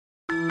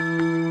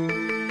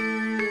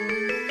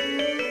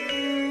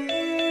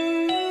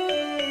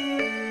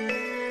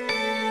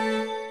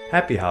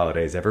Happy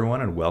holidays,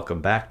 everyone, and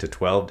welcome back to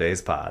 12 Days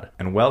Pod,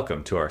 and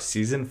welcome to our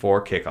Season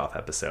 4 kickoff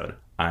episode.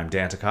 I'm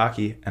Dan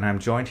Takaki, and I'm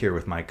joined here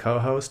with my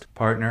co-host,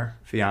 partner,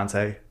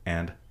 fiance,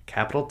 and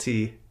capital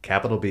T,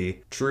 capital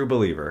B, true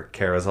believer,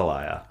 Kara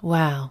Zelaya.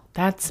 Wow,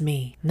 that's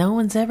me. No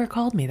one's ever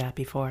called me that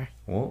before.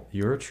 Well,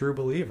 you're a true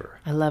believer.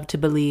 I love to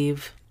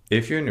believe.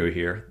 If you're new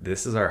here,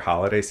 this is our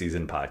holiday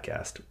season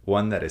podcast,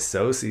 one that is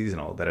so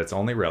seasonal that it's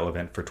only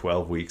relevant for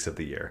 12 weeks of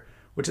the year,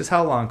 which is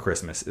how long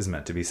Christmas is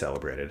meant to be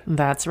celebrated.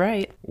 That's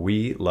right.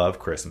 We love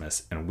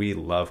Christmas, and we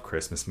love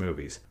Christmas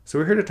movies. So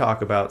we're here to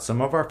talk about some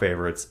of our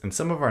favorites and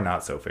some of our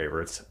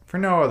not-so-favorites for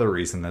no other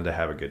reason than to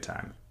have a good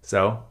time.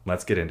 So,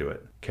 let's get into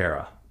it.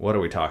 Kara, what are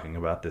we talking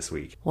about this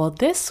week? Well,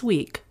 this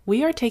week,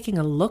 we are taking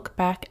a look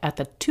back at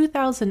the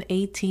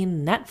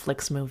 2018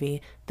 Netflix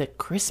movie, The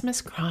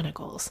Christmas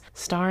Chronicles,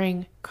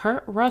 starring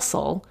Kurt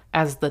Russell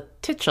as the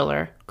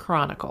titular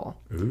Chronicle.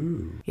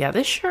 Ooh. Yeah,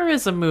 this sure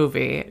is a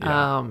movie.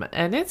 Yeah.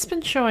 And it's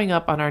been showing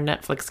up on our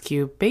Netflix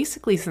queue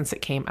basically since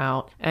it came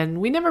out. And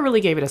we never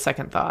really gave it a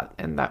second thought.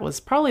 And that was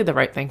probably the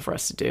right thing for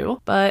us to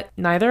do. But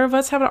neither of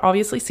us have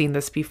obviously seen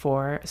this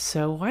before.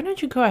 So why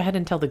don't you go ahead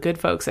and tell the good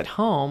folks at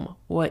home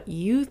what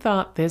you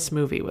thought this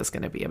movie was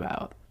going to be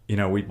about? You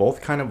know, we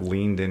both kind of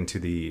leaned into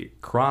the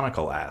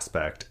chronicle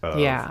aspect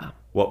of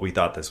what we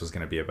thought this was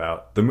going to be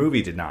about. The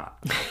movie did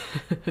not.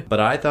 But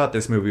I thought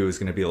this movie was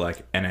going to be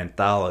like an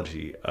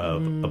anthology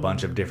of a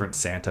bunch of different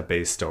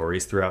Santa-based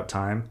stories throughout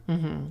time.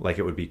 Mm-hmm. Like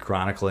it would be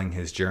chronicling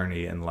his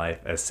journey in life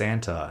as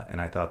Santa.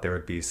 And I thought there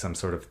would be some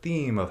sort of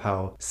theme of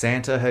how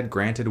Santa had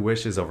granted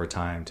wishes over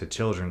time to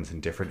children in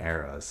different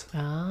eras.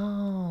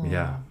 Oh.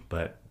 Yeah,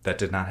 but that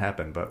did not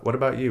happen. But what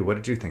about you? What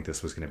did you think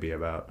this was going to be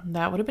about?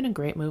 That would have been a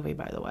great movie,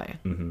 by the way.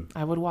 Mm-hmm.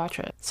 I would watch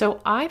it. So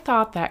I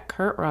thought that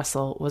Kurt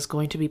Russell was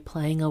going to be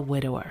playing a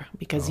widower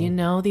because you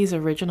know these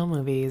original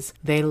movies,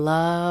 they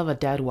love a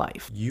dead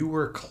wife. You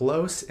were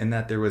close in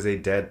that there was a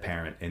dead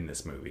parent in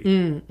this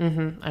movie.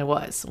 I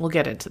was. We'll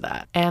get into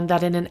that. And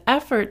that in an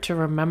effort to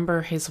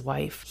remember his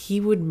wife, he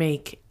would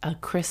make a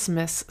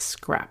Christmas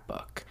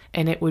scrapbook.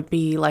 And it would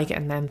be like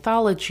an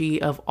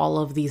anthology of all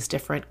of these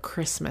different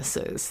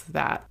Christmases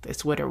that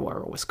this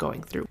widower was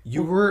going through.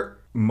 You were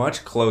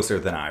much closer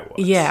than I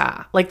was.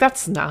 Yeah. Like,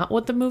 that's not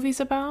what the movie's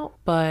about,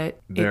 but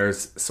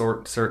there's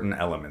certain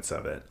elements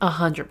of it.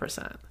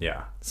 100%.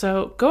 Yeah.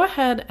 So go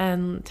ahead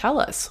and tell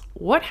us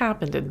what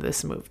happened in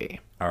this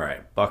movie. All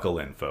right. Buckle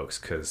in, folks,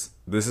 because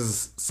this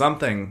is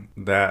something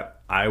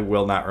that I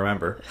will not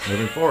remember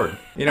moving forward.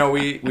 You know,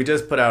 we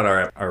just put out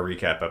our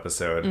recap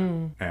episode,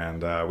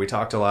 and we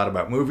talked a lot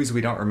about movies we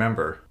don't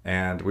remember.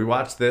 And we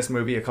watched this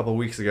movie a couple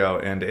weeks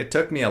ago, and it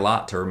took me a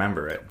lot to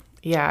remember it.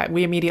 Yeah,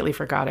 we immediately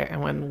forgot it.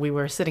 And when we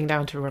were sitting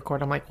down to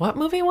record, I'm like, what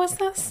movie was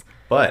this?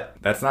 But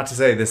that's not to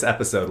say this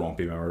episode won't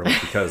be memorable,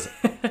 because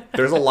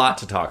there's a lot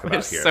to talk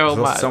about here.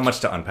 There's so much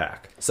to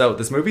unpack. So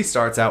this movie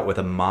starts out with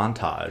a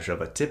montage of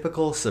a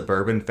typical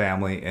suburban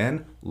family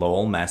in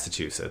Lowell,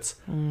 Massachusetts.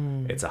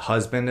 It's a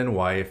husband and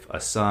wife, a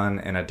son,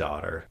 and a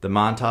daughter. The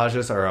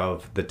montages are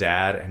of the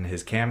dad and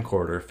his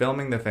camcorder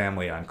filming the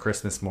family on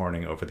Christmas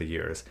morning over the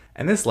years.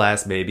 And this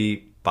lasts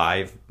maybe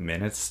 5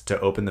 minutes to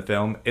open the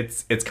film.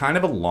 It's kind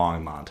of a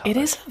long montage. It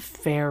is a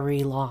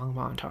very long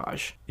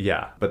montage.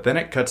 Yeah, but then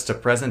it cuts to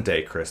present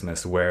day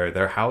Christmas where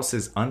their house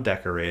is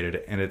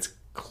undecorated and it's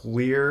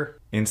clear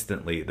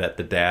instantly that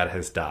the dad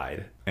has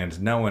died and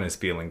no one is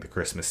feeling the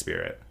Christmas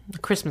spirit. The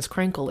Christmas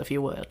crinkle, if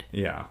you would.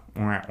 Yeah.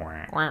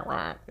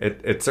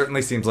 It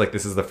certainly seems like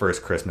this is the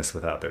first Christmas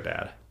without their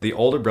dad. The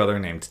older brother,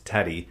 named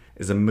Teddy,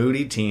 is a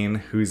moody teen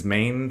whose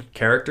main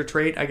character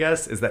trait, I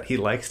guess, is that he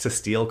likes to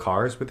steal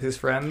cars with his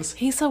friends.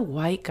 He's a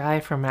white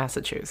guy from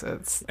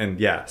Massachusetts. And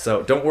yeah,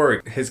 so don't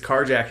worry, his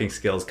carjacking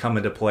skills come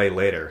into play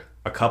later.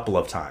 A couple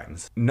of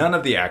times. None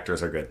of the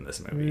actors are good in this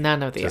movie.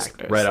 None of the Just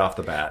actors. right off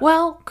the bat.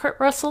 Well, Kurt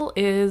Russell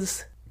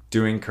is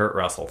doing Kurt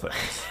Russell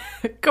things.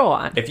 Go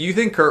on. If you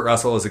think Kurt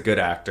Russell is a good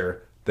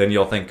actor, then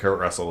you'll think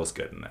Kurt Russell is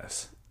good in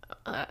this.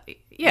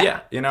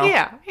 Yeah. You know?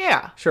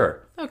 Yeah.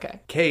 Sure.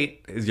 Okay.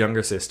 Kate, his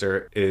younger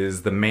sister,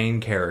 is the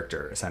main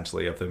character,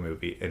 essentially, of the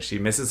movie, and she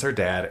misses her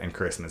dad and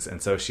Christmas,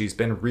 and so she's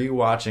been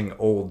rewatching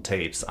old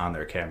tapes on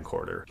their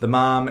camcorder. The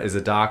mom is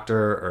a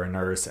doctor or a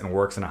nurse and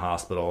works in a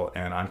hospital,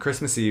 and on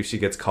Christmas Eve, she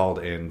gets called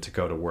in to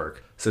go to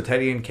work. So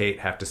Teddy and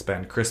Kate have to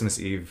spend Christmas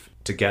Eve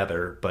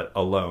together, but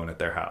alone at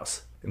their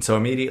house. And so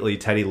immediately,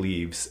 Teddy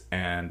leaves,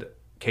 and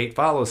Kate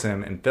follows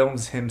him and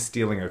films him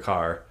stealing a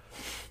car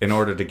in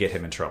order to get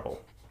him in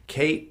trouble.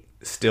 Kate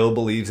still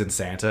believes in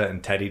Santa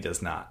and Teddy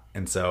does not.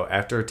 And so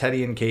after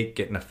Teddy and Kate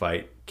get in a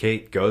fight,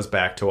 Kate goes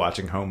back to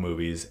watching home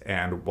movies,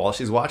 and while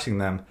she's watching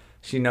them,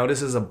 she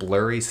notices a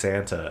blurry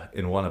Santa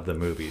in one of the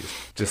movies.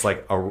 Just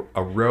like a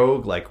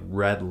rogue, like,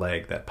 red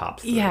leg that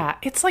pops through. Yeah,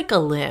 it's like a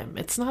limb.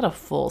 It's not a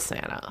full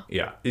Santa.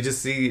 Yeah, you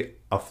just see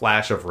a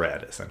flash of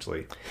red,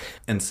 essentially.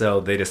 And so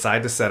they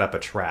decide to set up a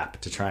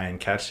trap to try and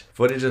catch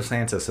footage of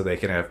Santa so they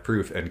can have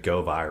proof and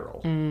go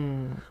viral.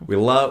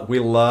 We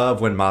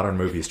love when modern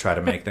movies try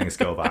to make things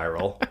go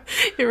viral.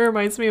 It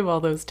reminds me of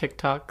all those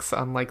TikToks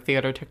on, like,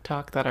 theater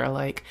TikTok that are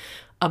like,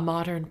 a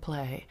modern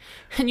play.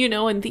 And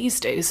in these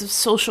days of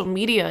social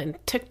media and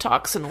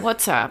TikToks and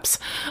WhatsApps,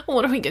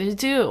 what are we going to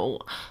do?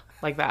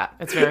 Like that.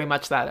 It's very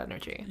much that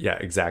energy. Yeah,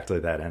 exactly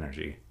that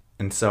energy.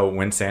 And so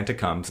when Santa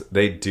comes,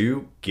 they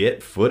do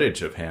get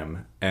footage of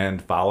him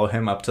and follow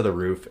him up to the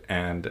roof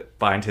and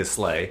find his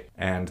sleigh.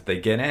 And they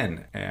get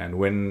in. And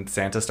when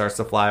Santa starts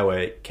to fly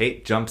away,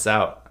 Kate jumps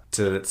out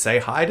to say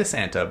hi to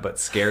Santa, but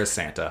scares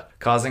Santa,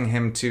 causing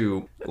him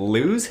to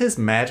lose his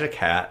magic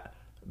hat,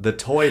 the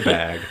toy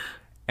bag,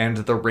 and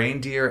the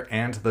reindeer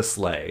and the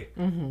sleigh.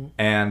 Mm-hmm.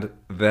 And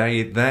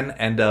they then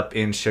end up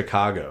in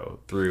Chicago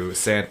through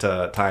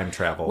Santa time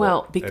travel.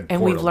 Well,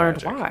 and we've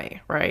learned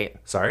why, right?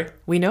 Sorry?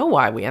 We know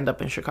why we end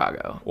up in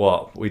Chicago.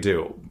 Well, we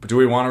do. Do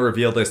we want to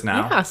reveal this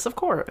now? Yes, of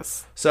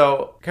course.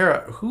 So,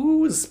 Kara,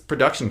 whose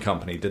production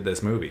company did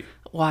this movie?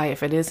 Why,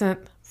 if it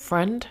isn't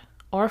friend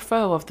or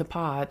foe of the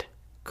pod,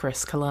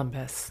 Chris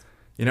Columbus.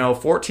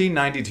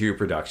 1492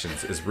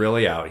 Productions is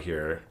really out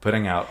here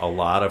putting out a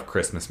lot of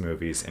Christmas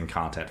movies and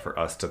content for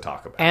us to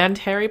talk about. And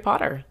Harry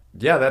Potter.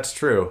 Yeah, that's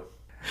true.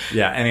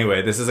 Yeah,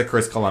 anyway, this is a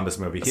Chris Columbus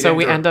movie. So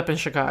we end up in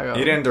Chicago.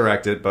 He didn't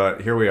direct it,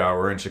 but here we are.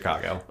 We're in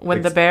Chicago.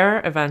 When The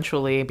Bear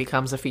eventually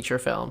becomes a feature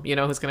film, you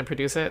know who's going to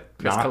produce it?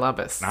 Chris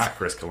Columbus. Not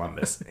Chris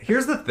Columbus.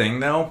 Here's the thing,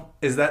 though,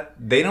 is that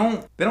they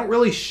don't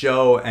really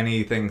show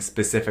anything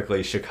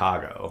specifically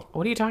Chicago.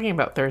 What are you talking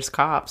about? There's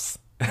cops.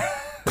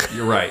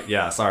 You're right.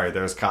 Yeah, sorry.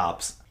 There's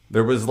cops.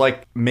 There was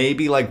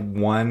maybe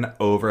one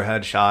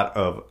overhead shot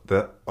of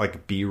the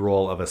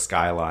B-roll of a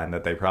skyline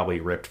that they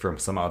probably ripped from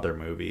some other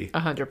movie.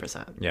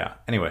 100%. Yeah.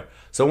 Anyway,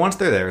 so once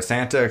they're there,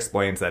 Santa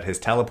explains that his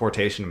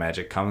teleportation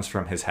magic comes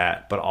from his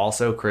hat, but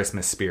also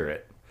Christmas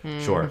spirit.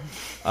 Sure.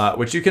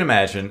 Which you can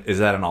imagine is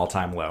at an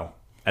all-time low,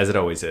 as it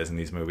always is in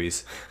these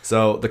movies.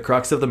 So the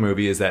crux of the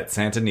movie is that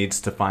Santa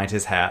needs to find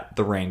his hat,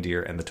 the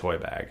reindeer, and the toy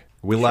bag.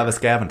 We'll have a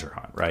scavenger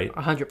hunt, right?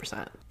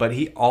 100%. But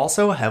he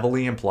also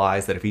heavily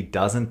implies that if he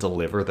doesn't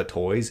deliver the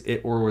toys,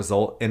 it will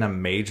result in a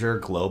major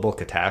global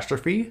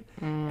catastrophe.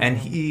 And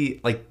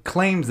he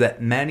claims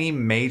that many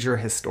major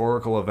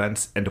historical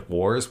events and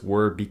wars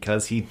were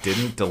because he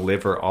didn't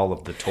deliver all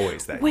of the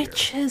toys that year.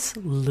 Which is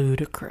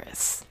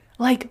ludicrous.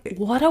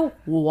 What a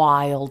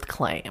wild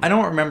claim. I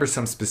don't remember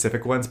some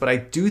specific ones, but I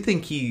do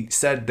think he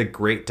said the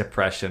Great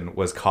Depression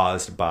was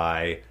caused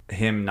by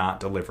him not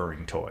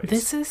delivering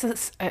toys.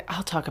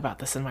 I'll talk about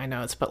this in my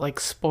notes, but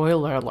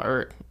spoiler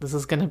alert, this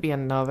is going to be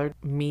another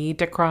me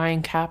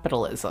decrying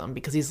capitalism,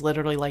 because he's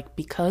literally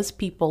because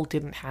people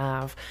didn't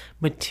have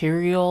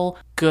material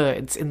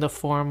goods in the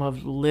form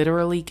of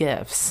literally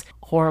gifts,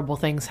 horrible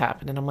things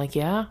happened. And I'm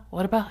yeah,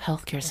 what about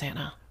healthcare,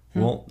 Santa?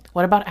 Well,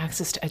 what about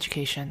access to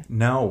education?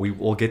 No,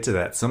 we'll get to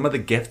that. Some of the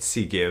gifts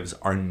he gives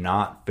are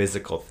not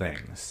physical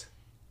things.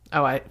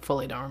 Oh, I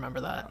fully don't remember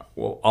that.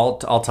 Well,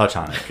 I'll touch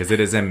on it because it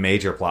is a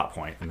major plot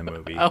point in the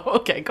movie. Oh,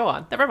 okay, go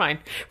on. Never mind.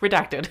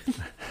 Redacted.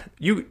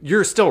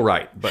 You're still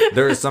right, but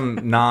there are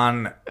some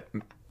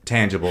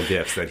non-tangible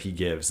gifts that he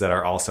gives that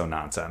are also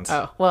nonsense.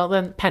 Oh, well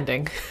then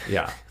pending.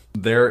 Yeah.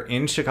 They're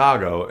in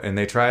Chicago, and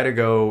they try to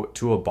go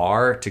to a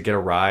bar to get a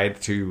ride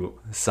to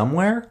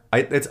somewhere.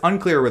 It's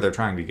unclear where they're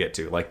trying to get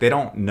to. They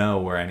don't know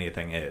where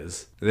anything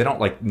is. They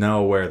don't,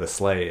 know where the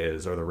sleigh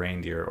is, or the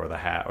reindeer, or the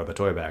hat, or the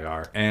toy bag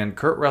are. And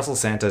Kurt Russell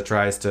Santa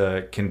tries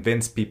to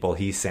convince people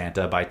he's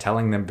Santa by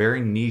telling them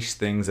very niche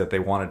things that they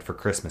wanted for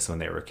Christmas when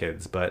they were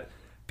kids. But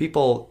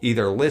people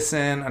either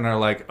listen and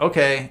are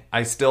okay,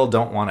 I still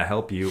don't want to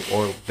help you,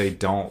 or they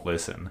don't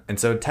listen. And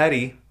so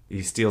Teddy,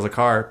 he steals a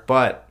car,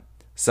 but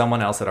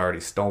someone else had already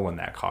stolen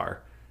that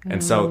car.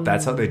 And so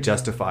that's how they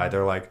justify.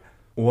 They're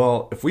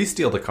well, if we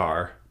steal the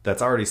car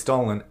that's already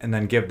stolen and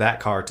then give that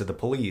car to the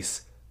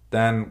police,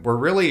 then we're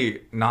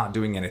really not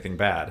doing anything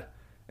bad.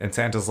 And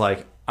Santa's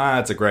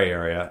it's a gray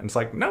area. And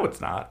it's no,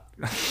 it's not.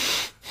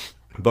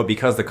 But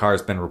because the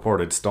car's been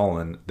reported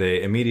stolen,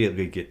 they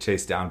immediately get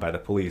chased down by the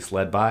police,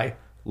 led by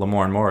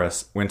Lamorne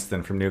Morris,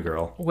 Winston from New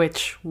Girl.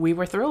 Which we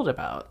were thrilled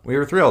about. We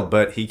were thrilled,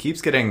 but he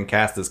keeps getting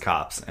cast as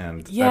cops,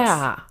 and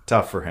that's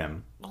tough for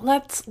him.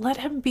 Let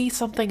him be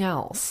something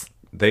else.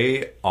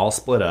 They all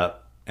split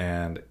up,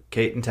 and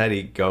Kate and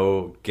Teddy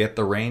go get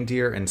the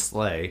reindeer and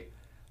sleigh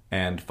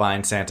and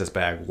find Santa's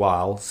bag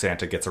while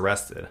Santa gets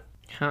arrested.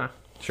 Huh.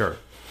 Sure.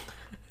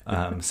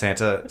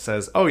 Santa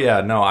says, oh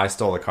yeah, no, I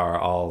stole the car.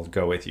 I'll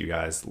go with you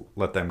guys.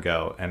 Let them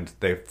go. And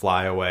they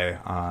fly away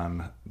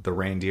on the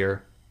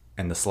reindeer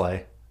and the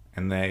sleigh,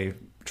 and they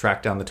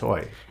track down the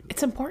toy.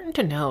 It's important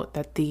to note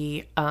that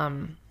the,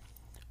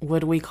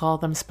 would we call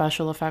them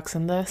special effects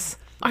in this?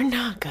 Are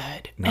not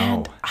good. No.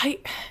 And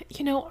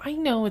I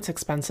know it's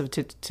expensive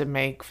to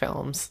make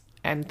films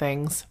and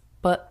things,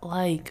 but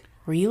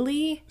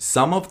really?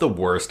 Some of the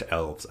worst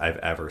elves I've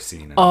ever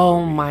seen in a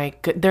movie. My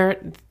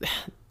god.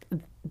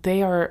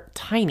 They are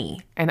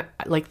tiny and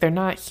they're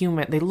not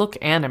human. They look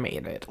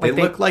animated. They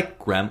look like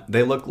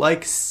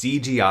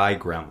CGI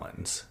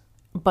gremlins.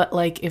 But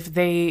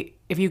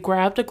if you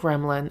grabbed a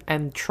gremlin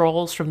and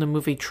Trolls from the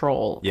movie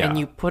Troll and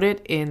you put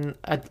it in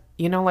a,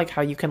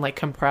 how you can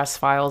compress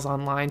files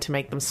online to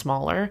make them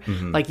smaller,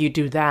 you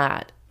do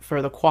that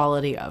for the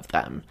quality of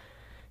them.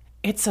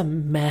 It's a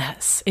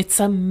mess. It's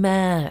a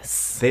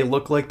mess. They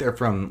look like they're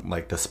from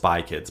like the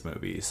Spy Kids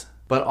movies.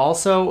 But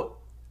also,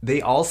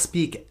 they all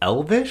speak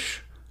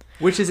Elvish,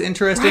 which is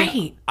interesting.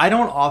 Right. I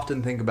don't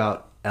often think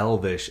about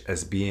Elvish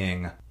as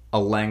being a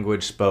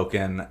language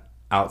spoken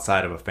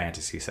outside of a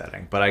fantasy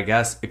setting. But I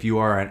guess if you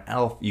are an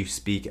elf, you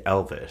speak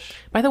Elvish.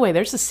 By the way,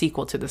 there's a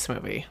sequel to this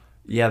movie.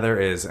 Yeah, there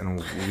is.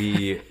 And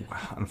we,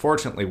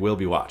 unfortunately, will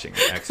be watching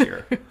it next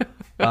year.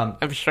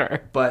 I'm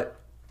sure.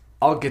 But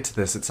I'll get to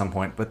this at some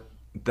point. But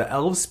the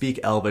elves speak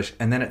Elvish.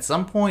 And then at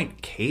some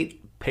point, Kate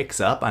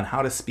picks up on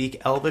how to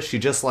speak Elvish. She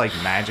just like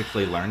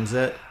magically learns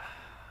it.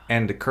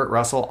 And Kurt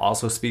Russell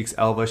also speaks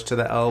Elvish to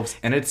the elves,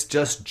 and it's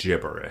just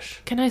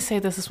gibberish. Can I say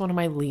this is one of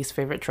my least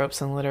favorite tropes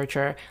in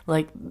literature?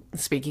 Like,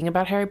 speaking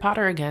about Harry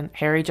Potter again,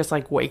 Harry just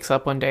like wakes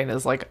up one day and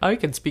is like, I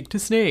can speak to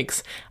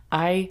snakes.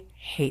 I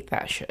hate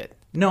that shit.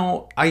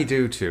 No, I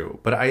do too,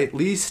 but at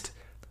least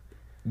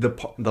the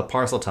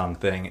parcel tongue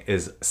thing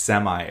is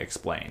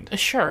semi-explained.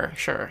 Sure.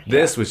 Yeah.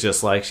 This was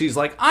just like, she's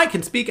like, I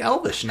can speak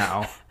Elvish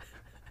now.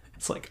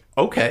 It's like,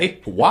 okay,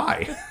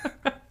 why?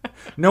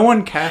 No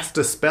one cast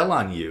a spell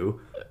on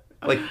you.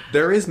 Like,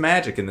 there is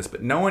magic in this,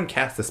 but no one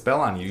cast a spell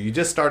on you. You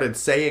just started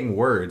saying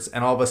words,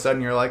 and all of a sudden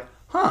you're like,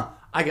 huh,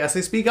 I guess I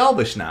speak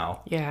Elvish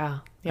now. Yeah.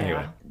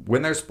 Anyway,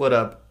 when they're split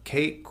up,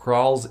 Kate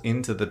crawls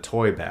into the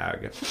toy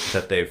bag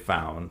that they've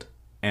found,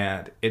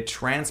 and it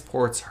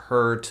transports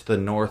her to the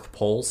North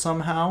Pole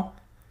somehow.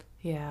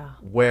 Yeah.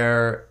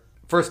 Where,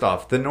 first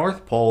off, the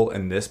North Pole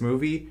in this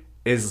movie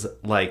is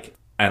like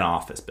an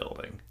office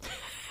building.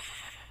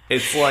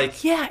 It's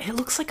like... Yeah, it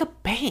looks like a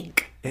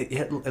bank.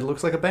 It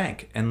looks like a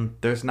bank, and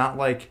there's not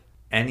like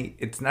any...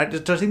 It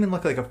doesn't even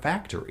look like a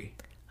factory.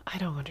 I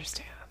don't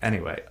understand.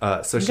 Anyway,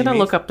 so I'm going to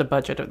look up the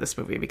budget of this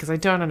movie because I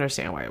don't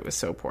understand why it was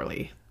so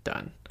poorly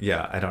done.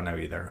 Yeah, I don't know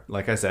either.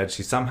 Like I said,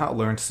 she somehow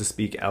learns to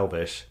speak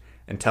Elvish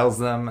and tells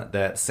them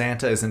that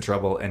Santa is in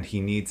trouble and he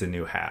needs a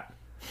new hat.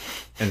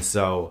 And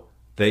so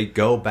they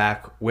go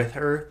back with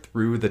her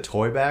through the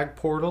toy bag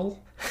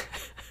portal.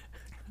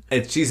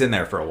 She's in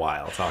there for a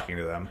while talking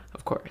to them.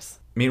 Of course.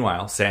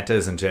 Meanwhile, Santa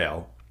is in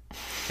jail.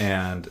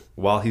 And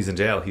while he's in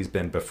jail, he's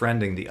been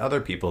befriending the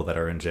other people that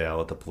are in jail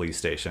at the police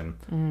station.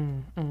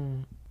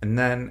 And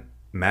then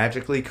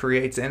magically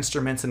creates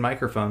instruments and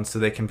microphones so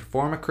they can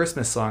perform a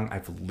Christmas song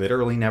I've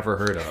literally never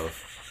heard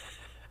of.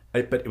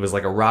 But it was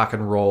like a rock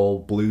and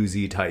roll,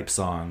 bluesy type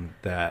song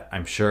that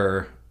I'm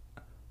sure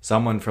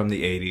someone from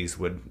the 80s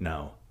would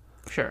know.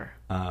 Sure.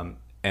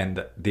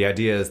 And the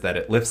idea is that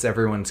it lifts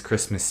everyone's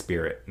Christmas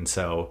spirit, and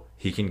so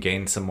he can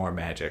gain some more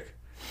magic.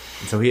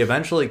 And so he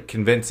eventually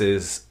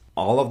convinces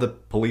all of the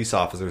police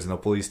officers in the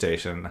police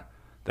station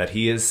that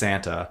he is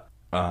Santa,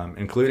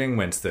 including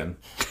Winston.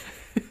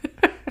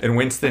 And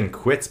Winston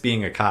quits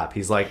being a cop.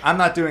 He's like, I'm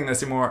not doing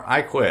this anymore.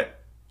 I quit.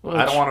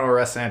 I don't want to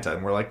arrest Santa.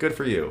 And we're like, good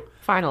for you.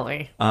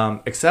 Finally.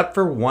 Except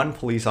for one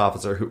police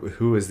officer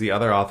who is the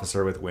other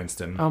officer with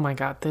Winston. Oh my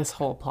God, this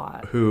whole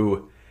plot.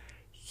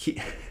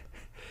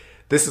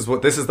 This is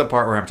the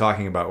part where I'm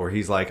talking about where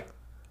he's like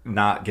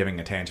not giving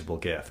a tangible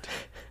gift.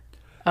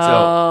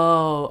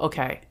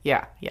 Okay.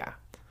 Yeah.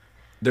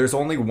 There's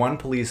only one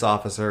police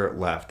officer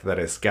left that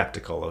is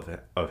skeptical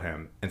of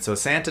him. And so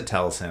Santa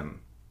tells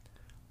him,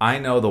 I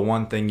know the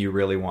one thing you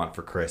really want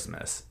for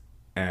Christmas.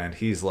 And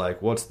he's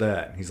like, what's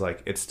that? And he's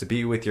like, it's to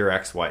be with your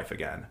ex-wife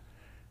again.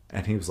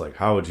 And he was like,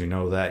 how would you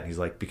know that? And he's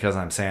like, because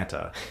I'm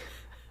Santa.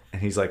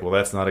 And he's like, well,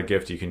 that's not a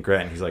gift you can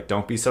grant. And he's like,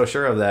 don't be so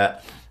sure of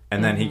that.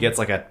 And then he gets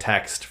like a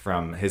text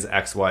from his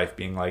ex-wife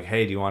being like,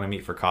 hey, do you want to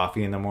meet for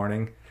coffee in the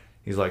morning?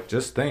 He's like,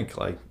 just think,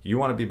 like, you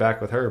want to be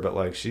back with her, but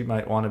like she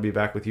might want to be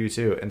back with you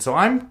too. And so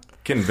I'm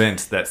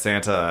convinced that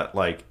Santa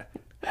like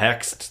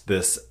hexed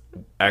this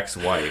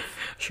ex-wife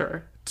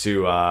Sure.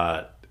 to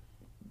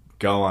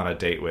go on a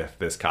date with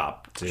this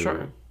cop to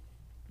Sure.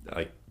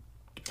 like,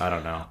 I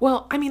don't know.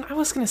 Well, I mean, I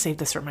was going to save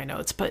this for my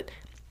notes, but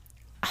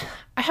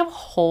I have a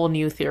whole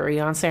new theory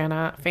on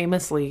Santa.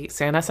 Famously,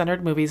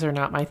 Santa-centered movies are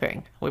not my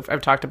thing.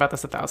 I've talked about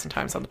this 1,000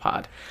 times on the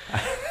pod.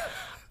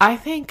 I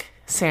think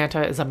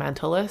Santa is a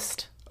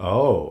mentalist.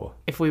 Oh.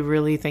 If we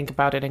really think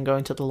about it and go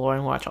into the lore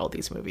and watch all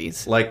these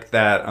movies. Like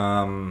that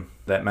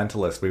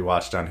Mentalist we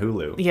watched on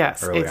Hulu.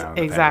 Yes,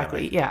 exactly.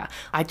 Pandemic. Yeah.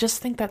 I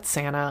just think that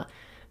Santa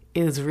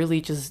is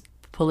really just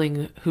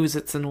pulling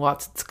who's-its and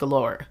what's-its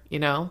galore, you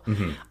know?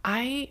 Mm-hmm.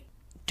 I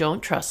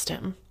don't trust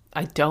him.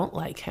 I don't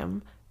like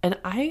him. And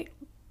I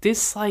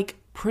dislike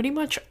pretty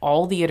much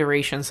all the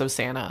iterations of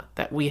Santa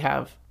that we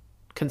have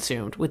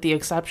consumed, with the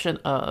exception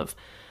of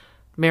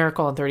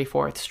Miracle on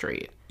 34th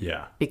Street.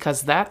 Yeah.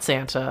 Because that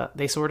Santa,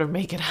 they sort of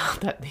make it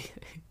out that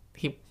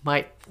he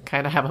might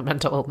kind of have a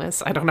mental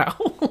illness. I don't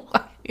know.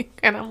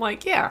 And I'm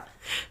like, yeah,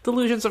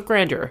 delusions of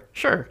grandeur.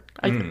 Sure.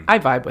 I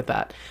vibe with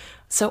that.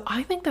 So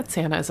I think that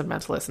Santa is a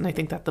mentalist. And I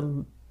think that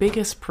the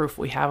biggest proof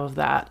we have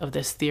of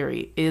this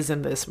theory, is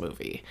in this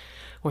movie,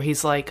 where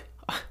he's like,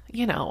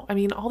 you know, I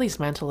mean, all these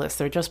mentalists,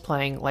 they're just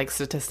playing like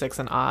statistics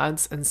and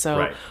odds. And so,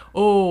 right.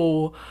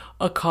 Oh,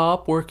 a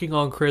cop working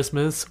on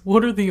Christmas.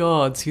 What are the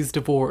odds he's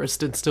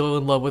divorced and still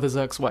in love with his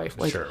ex-wife?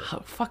 Like, sure.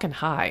 Fucking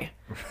high.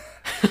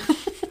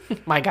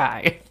 My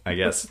guy. I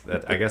guess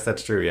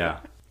that's true, yeah.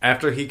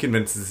 After he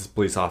convinces his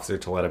police officer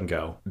to let him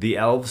go, the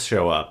elves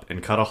show up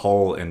and cut a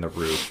hole in the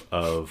roof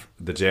of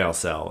the jail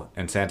cell.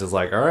 And Santa's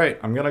like, all right,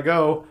 I'm gonna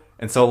go.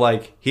 And so,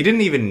 like, he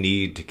didn't even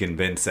need to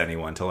convince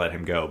anyone to let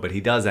him go, but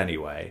he does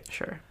anyway.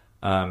 Sure.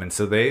 And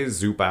so they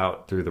zoop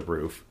out through the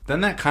roof.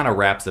 Then that kind of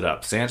wraps it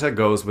up. Santa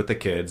goes with the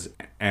kids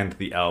and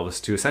the elves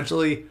to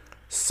essentially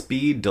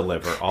speed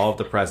deliver all of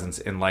the presents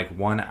in like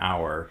 1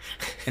 hour.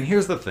 And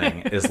here's the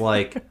thing, is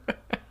like,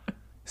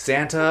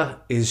 Santa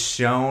is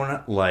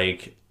shown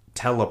like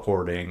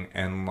teleporting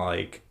and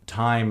like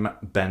time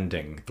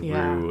bending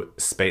through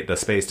the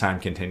space-time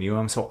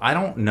continuum. So I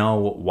don't know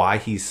why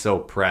he's so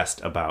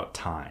pressed about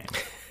time.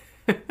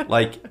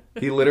 Like,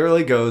 he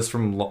literally goes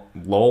from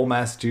Lowell,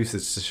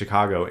 Massachusetts to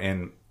Chicago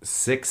in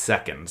 6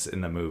 seconds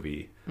in the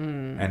movie.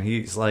 And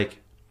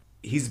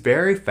he's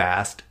very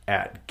fast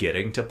at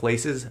getting to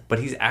places, but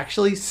he's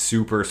actually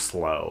super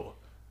slow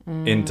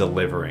in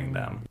delivering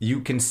them.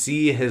 You can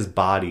see his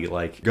body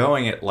like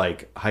going at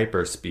like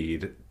hyper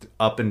speed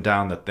up and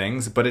down the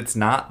things, but it's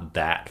not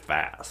that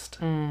fast.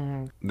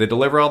 They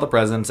deliver all the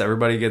presents,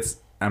 everybody gets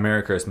a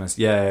Merry Christmas,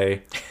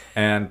 yay,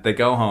 and they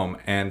go home,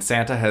 and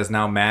Santa has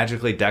now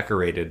magically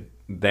decorated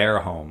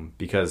their home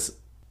because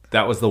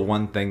that was the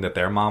one thing that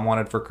their mom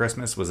wanted for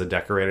Christmas, was a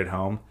decorated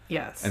home.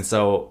 Yes. And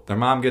so their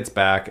mom gets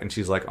back and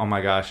she's like, oh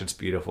my gosh, it's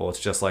beautiful.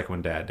 It's just like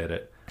when Dad did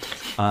it.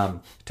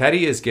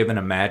 Teddy is given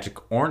a magic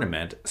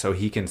ornament so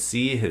he can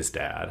see his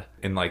dad.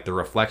 In like the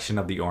reflection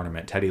of the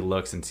ornament, Teddy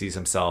looks and sees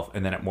himself,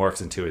 and then it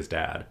morphs into his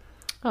dad.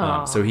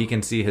 So he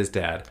can see his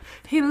dad.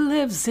 He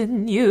lives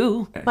in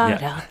you.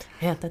 Yeah.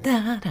 He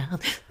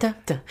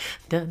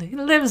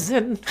lives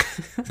in...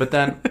 But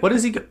then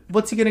what's he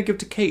going to give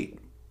to Kate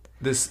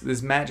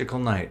this magical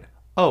night?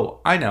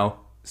 Oh, I know.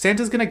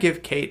 Santa's going to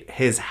give Kate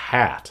his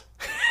hat.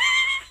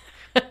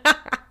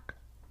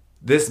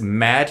 This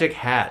magic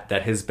hat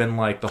that has been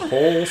like the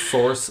whole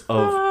source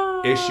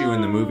of issue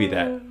in the movie,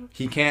 that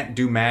he can't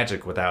do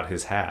magic without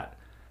his hat.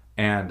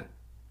 And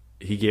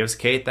he gives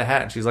Kate the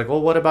hat and she's like,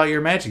 well, what about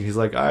your magic? He's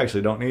like, I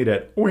actually don't need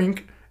it.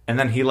 Wink. And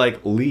then he like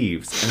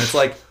leaves. And it's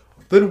like,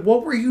 then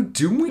what were you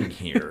doing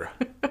here?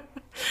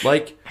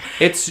 Like,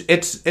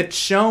 it's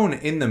shown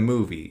in the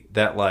movie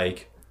that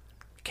like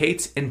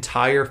Kate's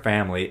entire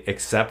family,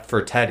 except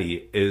for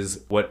Teddy,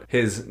 is what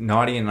his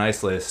naughty and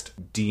nice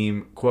list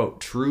deem,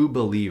 quote, true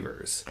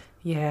believers.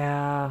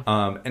 Yeah.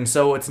 And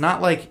so it's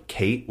not like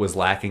Kate was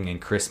lacking in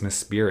Christmas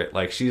spirit.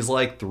 Like, she's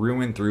like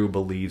through and through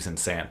believes in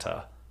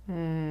Santa.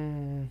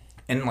 And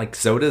like,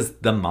 so does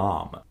the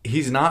mom.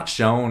 He's not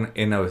shown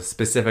in a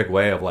specific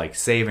way of like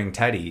saving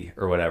Teddy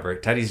or whatever.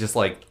 Teddy's just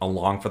like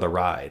along for the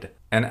ride.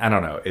 And I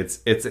don't know.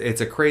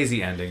 It's a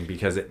crazy ending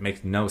because it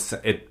makes no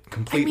sense. It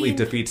completely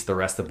defeats the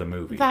rest of the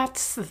movie.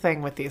 That's the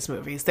thing with these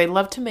movies. They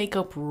love to make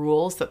up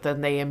rules that then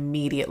they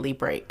immediately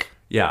break.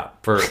 Yeah,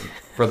 for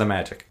the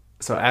magic.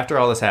 So after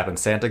all this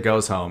happens, Santa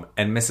goes home,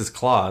 and Mrs.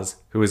 Claus,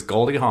 who is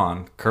Goldie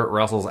Hawn, Kurt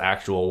Russell's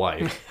actual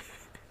wife,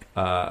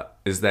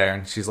 is there,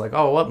 and she's like,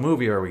 oh, what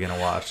movie are we going to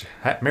watch?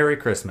 Merry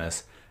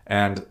Christmas.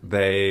 And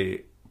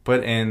they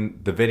put in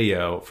the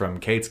video from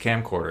Kate's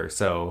camcorder,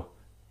 so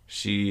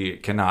she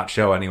cannot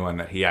show anyone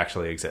that he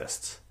actually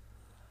exists.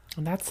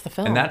 And that's the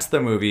film. And that's the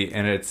movie,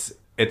 and it's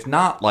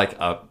not like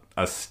a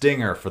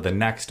stinger for the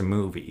next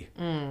movie,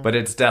 but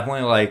it's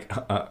definitely like,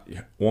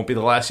 won't be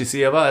the last you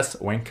see of us,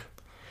 wink.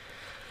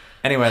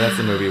 Anyway, that's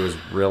the movie. It was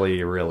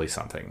really, really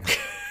something.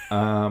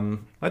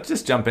 Let's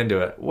just jump into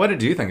it. What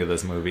did you think of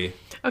this movie?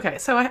 Okay,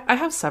 so I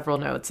have several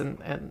notes,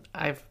 and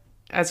I've,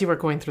 as you were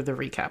going through the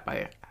recap,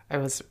 I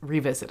was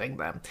revisiting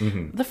them.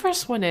 Mm-hmm. The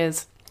first one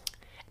is,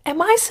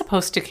 am I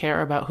supposed to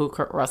care about who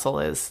Kurt Russell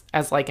is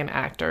as like an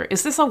actor?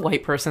 Is this a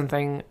white person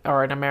thing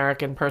or an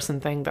American person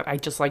thing that I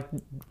just like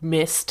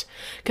missed?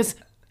 Because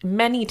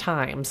many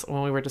times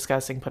when we were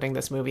discussing putting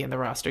this movie in the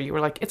roster, you were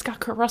like, it's got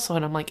Kurt Russell.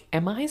 And I'm like,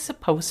 am I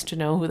supposed to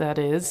know who that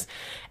is?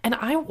 And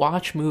I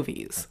watch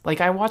movies.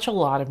 Like, I watch a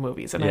lot of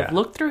movies. And I've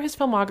looked through his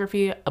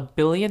filmography a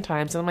billion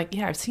times. And I'm like,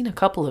 yeah, I've seen a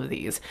couple of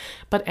these.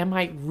 But am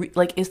I,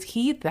 like, is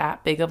he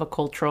that big of a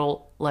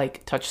cultural,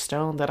 like,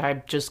 touchstone that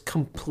I'm just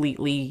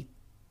completely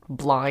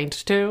blind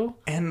to?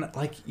 And,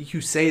 like,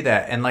 you say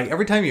that. And, like,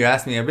 every time you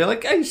ask me, I'd be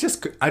like, I'd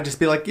just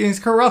be like, yeah, he's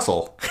Kurt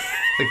Russell.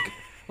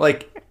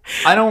 like,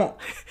 I don't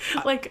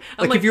like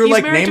if you were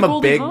like, name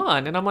a big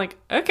Hawn, and I'm like,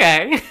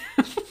 okay.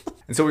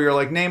 And so we were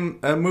like, name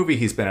a movie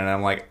he's been in, and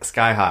I'm like,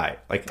 Sky High.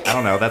 Like, I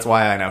don't know, that's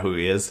why I know who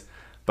he is.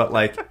 But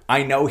like,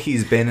 I know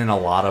he's been in a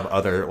lot of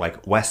other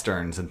like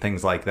westerns and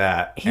things like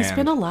that. He's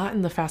been a lot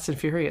in the Fast and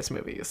Furious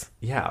movies.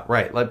 Yeah,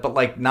 right. Like, but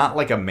like not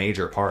like a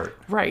major part.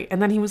 Right. And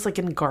then he was like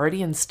in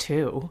Guardians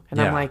too. And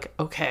I'm like,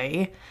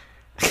 okay.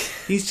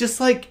 He's just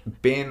like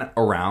been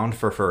around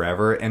for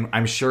forever, and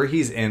I'm sure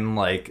he's in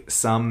like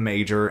some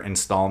major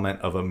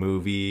installment of a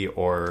movie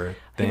or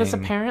thing. He was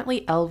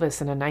apparently Elvis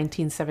in a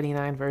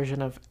 1979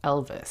 version of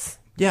Elvis.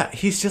 Yeah,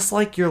 he's just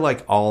like your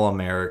like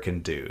all-American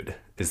dude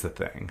is the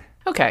thing.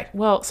 Okay,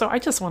 well, so I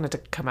just wanted to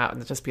come out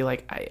and just be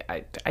like,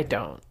 I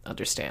don't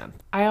understand.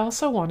 I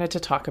also wanted to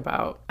talk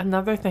about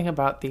another thing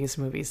about these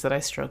movies that I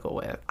struggle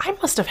with. I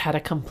must have had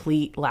a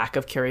complete lack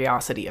of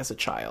curiosity as a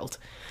child,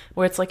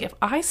 where it's like if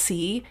I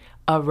see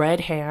a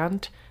red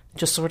hand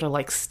just sort of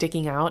like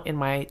sticking out in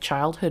my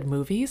childhood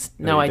movies.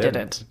 No, I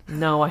didn't.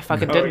 No, I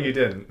fucking didn't. No, you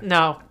didn't.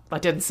 No, I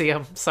didn't see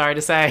them. Sorry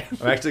to say.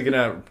 I'm actually going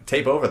to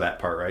tape over that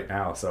part right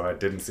now, so I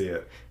didn't see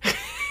it.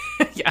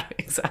 Yeah,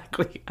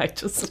 exactly.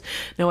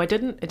 No, I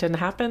didn't. It didn't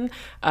happen.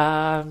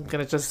 I'm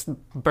going to just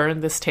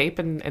burn this tape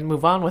and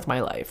move on with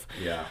my life.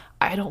 Yeah.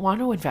 I don't want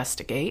to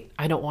investigate.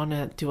 I don't want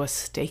to do a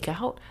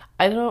stakeout.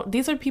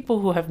 These are people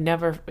who have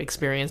never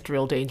experienced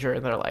real danger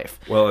in their life.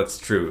 Well, it's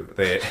true.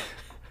 They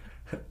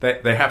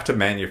have to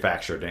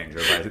manufacture danger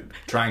by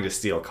trying to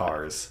steal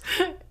cars.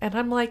 And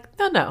I'm like,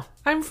 no.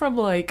 I'm from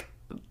like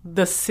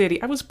the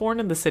city. I was born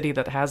in the city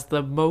that has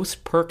the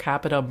most per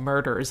capita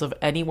murders of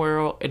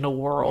anywhere in the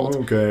world.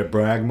 Okay,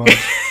 brag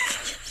much.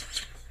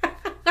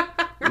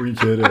 We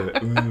get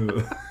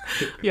it.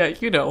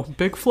 Yeah,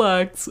 big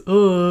flags,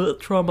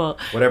 trauma.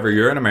 Whatever,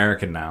 you're an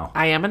American now.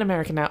 I am an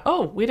American now.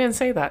 Oh, we didn't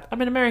say that.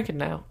 I'm an American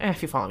now.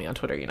 If you follow me on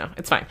Twitter,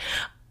 it's fine.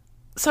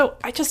 So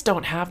I just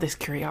don't have this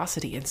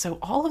curiosity. And so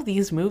all of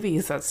these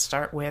movies that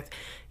start with,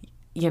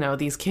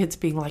 these kids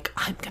being like,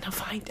 I'm going to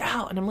find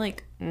out. And I'm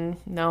like, no,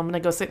 I'm going to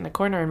go sit in a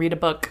corner and read a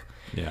book.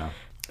 Yeah.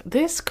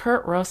 This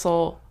Kurt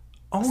Russell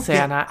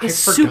Santa is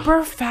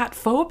super fat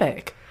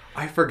phobic.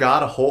 I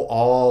forgot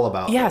all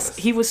about this.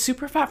 He was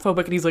super fat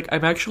phobic, and he's like,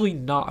 I'm actually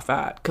not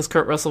fat. Because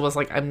Kurt Russell was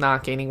like, I'm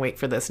not gaining weight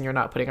for this, and you're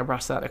not putting a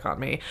prosthetic on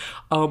me.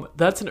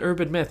 That's an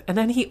urban myth. And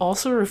then he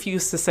also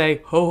refused to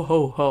say, ho,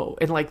 ho, ho.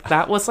 And like,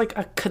 that was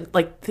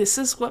like, this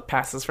is what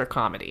passes for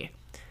comedy.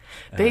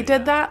 They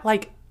did that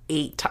like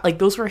 8 times. Like,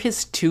 those were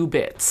his 2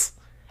 bits.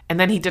 And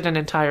then he did an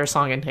entire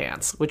song and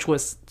dance, which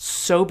was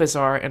so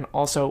bizarre and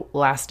also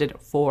lasted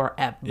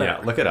forever. Yeah,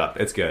 look it up.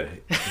 It's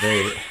good.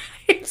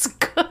 It's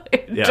good.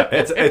 Yeah,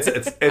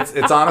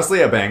 it's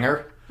honestly a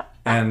banger.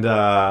 And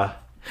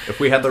if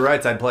we had the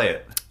rights, I'd play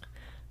it.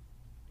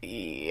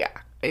 Yeah,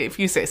 if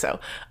you say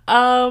so.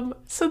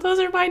 So those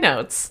are my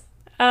notes.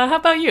 How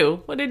about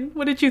you? What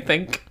did you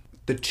think?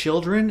 The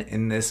children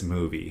in this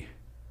movie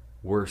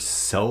were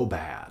so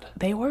bad.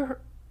 They were.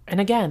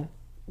 And again,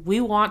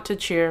 we want to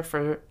cheer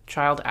for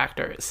child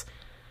actors.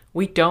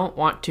 We don't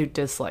want to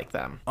dislike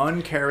them.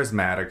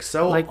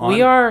 Uncharismatic.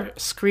 We are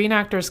Screen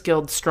Actors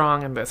Guild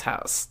strong in this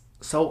house.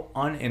 So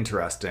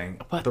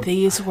uninteresting. But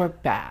these were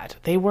bad.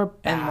 They were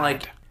bad.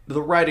 And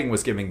the writing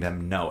was giving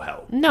them no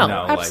help. No,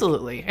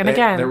 absolutely. And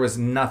again, there was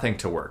nothing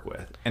to work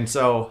with. And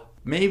so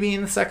maybe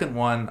in the second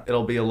one,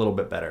 it'll be a little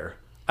bit better.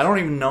 I don't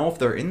even know if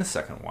they're in the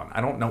second one. I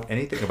don't know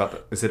anything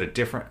about is it a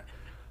different...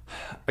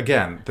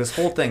 Again, this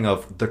whole thing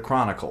of the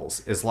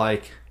Chronicles is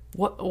like...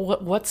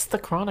 What's the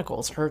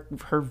Chronicles? Her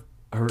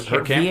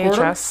camcorder?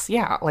 VHS?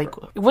 Yeah, like,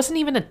 it wasn't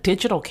even a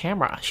digital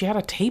camera. She had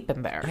a tape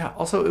in there. Yeah,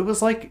 also, it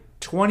was like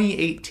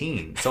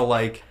 2018. So,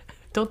 like...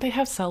 Don't they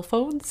have cell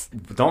phones?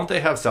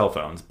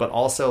 But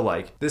also,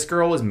 like, this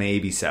girl was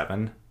maybe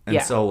 7.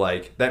 And so,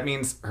 like, that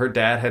means her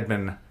dad had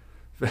been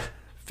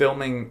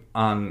filming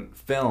on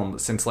film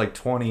since, like,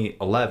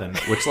 2011.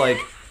 Which, like,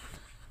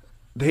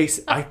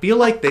 I feel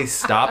like they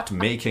stopped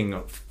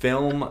making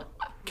film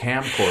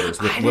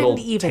camcorders with little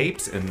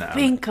tapes in them.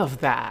 Think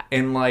of that.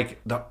 In like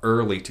the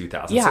early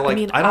 2000s. Yeah, so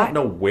like I don't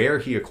know where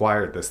he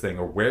acquired this thing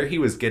or where he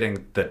was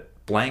getting the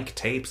blank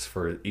tapes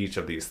for each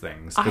of these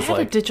things. I had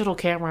a digital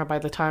camera by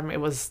the time I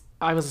was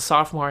a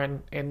sophomore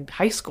in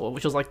high school,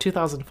 which was like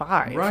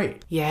 2005.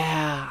 Right.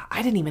 Yeah,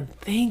 I didn't even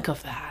think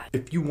of that.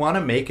 If you want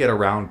to make it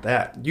around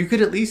that, you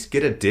could at least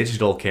get a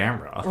digital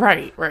camera.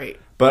 Right.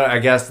 But I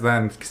guess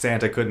then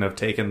Santa couldn't have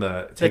taken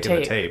the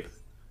tape.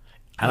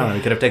 I don't know.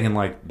 He could have taken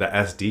like the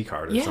SD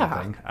card or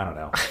something. I don't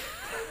know.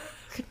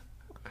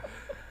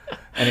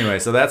 Anyway,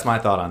 so that's my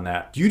thought on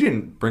that. You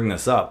didn't bring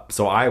this up,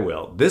 so I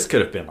will. This could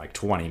have been like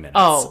 20 minutes.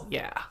 Oh,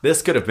 yeah.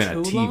 This could have been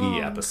a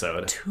TV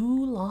episode.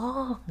 Too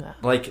long.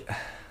 Like,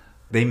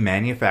 they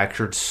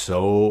manufactured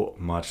so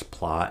much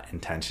plot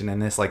and tension in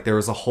this. Like, there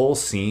was a whole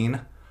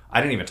scene, I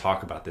didn't even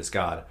talk about this,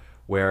 God,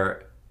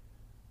 where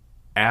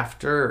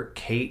after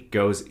Kate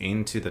goes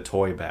into the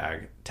toy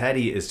bag,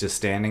 Teddy is just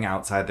standing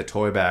outside the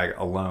toy bag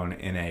alone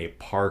in a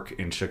park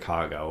in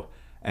Chicago,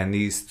 and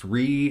these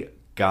 3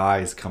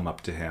 guys come up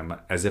to him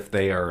as if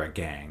they are a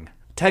gang.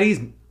 Teddy's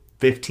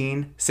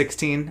 15,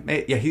 16.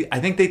 Yeah, I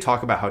think they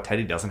talk about how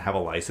Teddy doesn't have a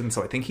license,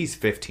 so I think he's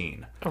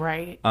 15.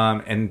 Right.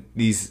 And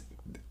these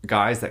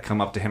guys that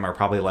come up to him are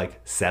probably like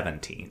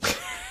 17.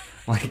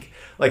 like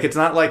it's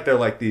not like they're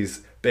like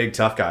these big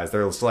tough guys.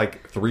 There's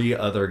like 3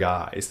 other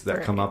guys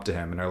that come up to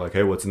him and they're like,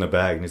 hey, what's in the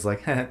bag? And he's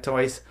like,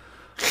 toys.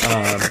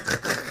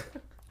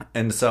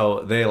 And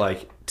so they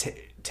like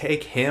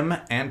take him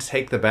and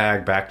take the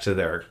bag back to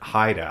their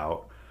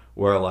hideout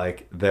where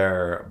like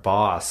their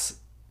boss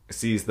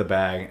sees the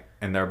bag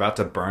and they're about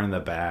to burn the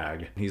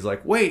bag. He's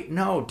like, wait,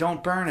 no,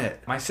 don't burn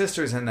it. My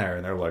sister's in there.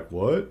 And they're like,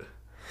 what?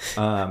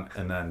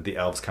 And then the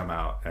elves come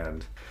out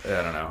and, I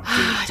don't know,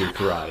 do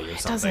karate or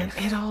something.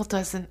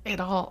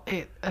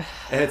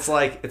 It's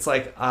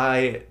like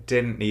I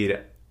didn't need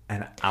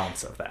an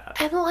ounce of that.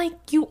 And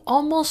like, you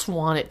almost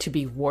want it to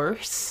be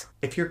worse.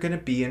 If you're gonna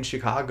be in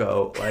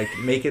Chicago, like,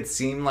 make it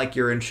seem like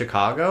you're in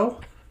Chicago.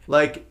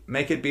 Like,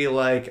 make it be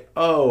like,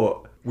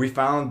 oh, we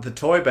found the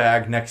toy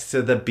bag next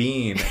to the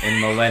bean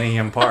in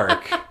Millennium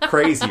Park.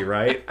 Crazy,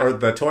 right? Or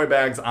the toy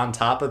bag's on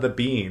top of the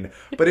bean.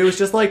 But it was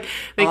just like...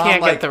 They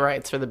can't get the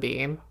rights for the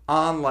bean.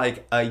 On,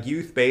 like, a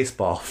youth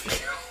baseball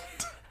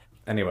field.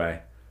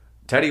 Anyway,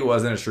 Teddy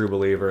wasn't a true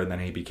believer, and then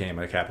he became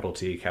a capital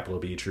T, capital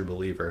B true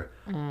believer.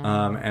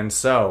 And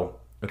so,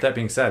 with that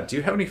being said, do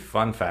you have any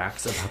fun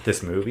facts about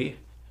this movie?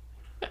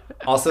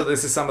 Also,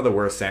 this is some of the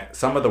worst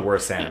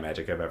Santa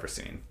magic I've ever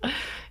seen.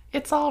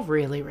 It's all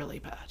really, really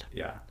bad.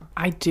 Yeah.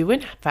 I do,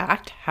 in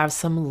fact, have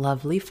some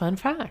lovely fun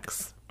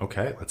facts.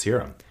 Okay, let's hear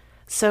them.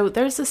 So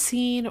there's a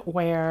scene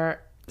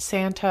where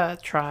Santa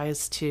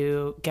tries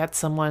to get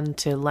someone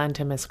to lend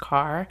him his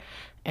car,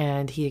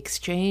 and he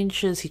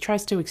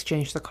tries to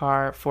exchange the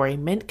car for a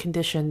mint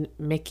condition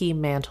Mickey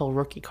Mantle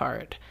rookie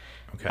card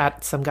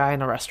at some guy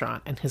in a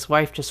restaurant, and his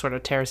wife just sort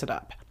of tears it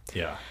up.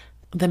 Yeah.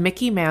 The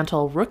Mickey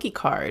Mantle rookie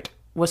card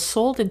was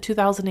sold in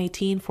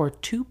 2018 for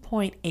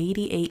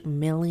 $2.88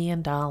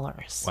 million.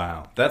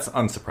 Wow, that's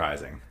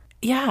unsurprising.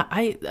 Yeah,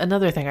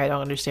 another thing I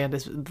don't understand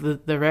is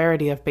the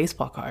rarity of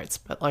baseball cards,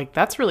 but like,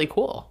 that's really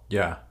cool.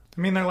 Yeah.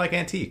 I mean, they're like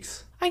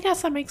antiques. I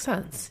guess that makes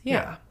sense.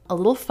 Yeah. A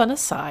little fun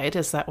aside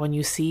is that when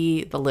you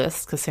see the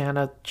list, because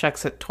Santa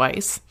checks it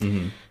twice,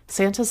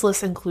 Santa's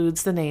list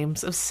includes the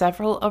names of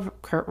several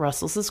of Kurt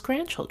Russell's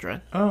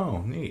grandchildren.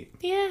 Oh, neat.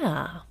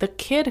 Yeah. The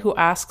kid who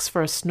asks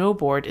for a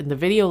snowboard in the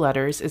video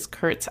letters is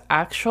Kurt's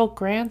actual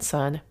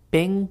grandson,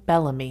 Bing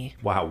Bellamy.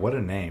 Wow, what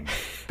a name.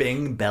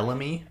 Bing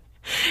Bellamy?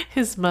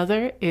 His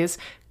mother is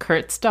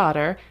Kurt's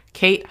daughter,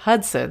 Kate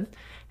Hudson,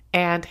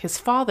 and his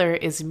father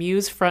is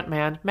Muse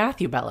frontman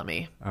Matthew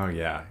Bellamy. Oh,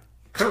 yeah.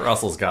 Kurt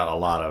Russell's got a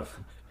lot of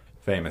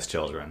famous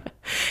children.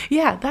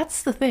 Yeah,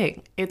 that's the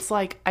thing. It's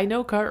like, I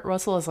know Kurt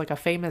Russell is like a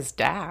famous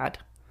dad.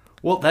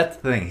 Well, that's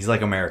the thing. He's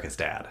like America's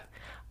dad.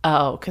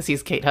 Oh, because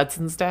he's Kate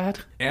Hudson's dad?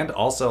 And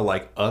also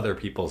like other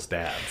people's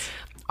dads.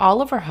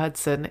 Oliver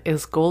Hudson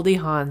is Goldie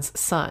Hawn's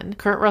son.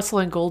 Kurt Russell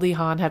and Goldie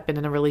Hawn have been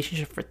in a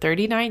relationship for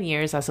 39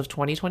 years as of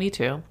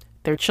 2022.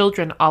 Their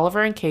children,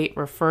 Oliver and Kate,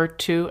 refer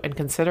to and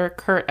consider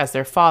Kurt as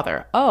their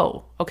father.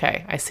 Oh,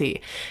 okay, I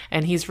see.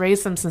 And he's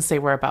raised them since they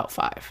were about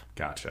 5.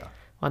 Gotcha.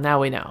 Well, now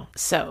we know.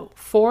 So,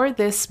 for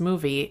this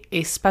movie,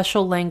 a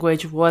special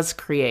language was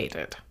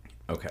created.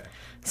 Okay.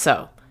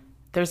 So,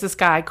 there's this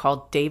guy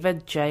called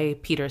David J.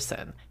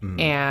 Peterson,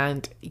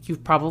 and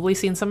you've probably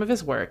seen some of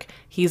his work.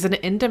 He's an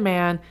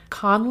in-demand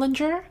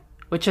conlanger,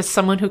 which is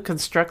someone who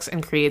constructs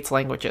and creates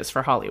languages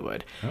for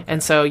Hollywood. Okay.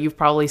 And so you've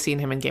probably seen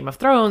him in Game of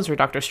Thrones or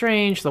Doctor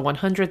Strange, The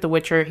 100, The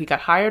Witcher. He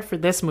got hired for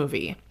this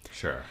movie.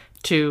 Sure.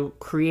 To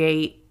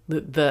create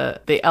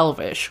the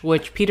Elvish,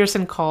 which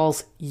Peterson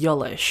calls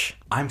Yullish.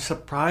 I'm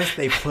surprised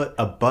they put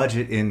a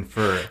budget in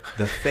for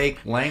the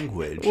fake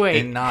language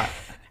and not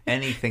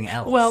anything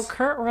else. Well,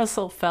 Kurt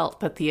Russell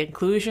felt that the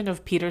inclusion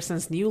of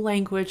Peterson's new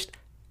language,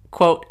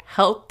 quote,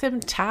 helped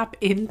him tap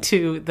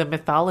into the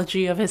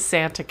mythology of his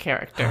Santa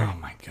character. Oh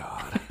my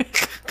God.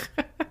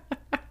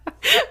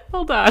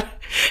 Hold on.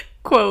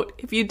 Quote,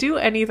 if you do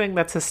anything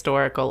that's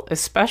historical,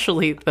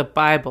 especially the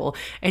Bible,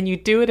 and you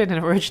do it in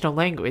an original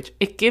language,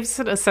 it gives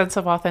it a sense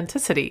of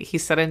authenticity, he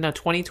said in a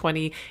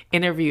 2020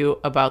 interview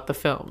about the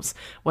films.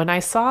 When I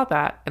saw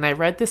that and I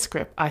read the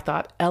script, I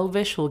thought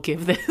Elvish will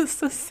give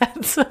this a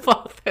sense of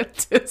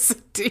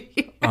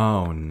authenticity.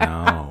 Oh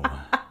no.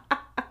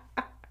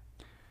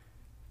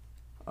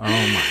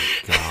 Oh my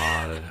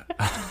God.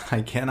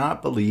 I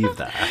cannot believe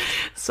that.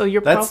 So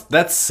you're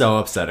that's so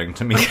upsetting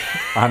to me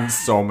on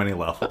so many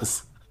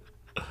levels.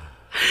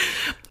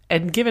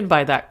 And given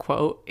by that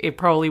quote, it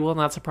probably will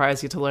not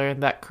surprise you to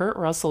learn that Kurt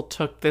Russell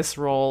took this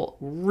role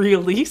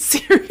really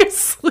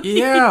seriously.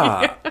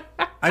 Yeah.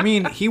 I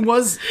mean, he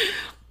was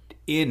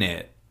in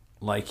it.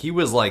 Like, he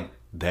was, like,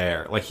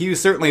 there. Like, he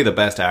was certainly the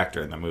best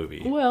actor in the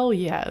movie. Well,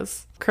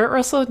 yes. Kurt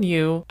Russell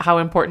knew how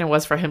important it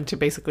was for him to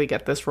basically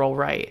get this role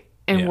right.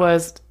 And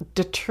was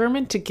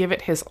determined to give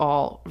it his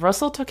all.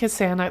 Russell took his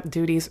Santa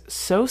duties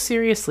so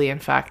seriously, in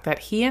fact, that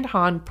he and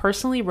Hahn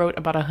personally wrote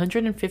about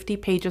 150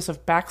 pages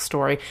of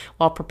backstory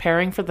while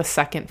preparing for the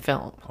second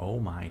film. Oh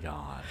my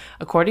God.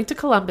 According to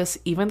Columbus,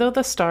 even though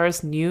the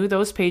stars knew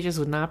those pages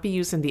would not be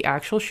used in the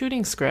actual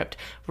shooting script,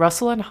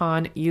 Russell and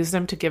Hahn used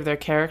them to give their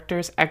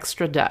characters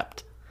extra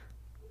depth.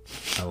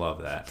 I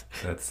love that.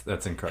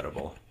 That's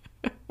incredible.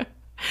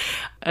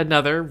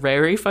 Another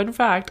very fun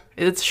fact,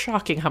 it's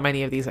shocking how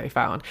many of these I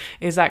found,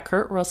 is that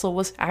Kurt Russell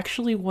was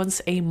actually once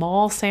a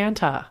mall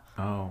Santa.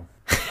 Oh.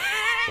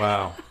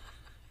 Wow.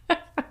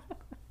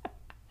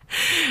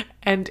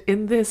 And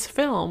in this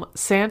film,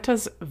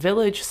 Santa's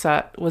village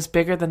set was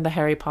bigger than the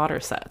Harry Potter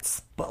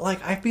sets. But,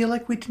 like, I feel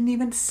like we didn't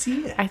even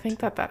see it. I think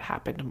that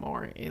happened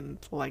more in,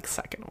 like,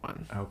 second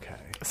one. Okay.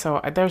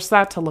 So there's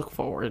that to look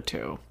forward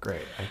to.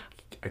 Great.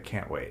 I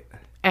can't wait.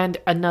 And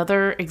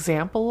another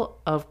example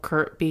of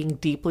Kurt being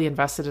deeply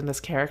invested in this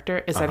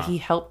character is that he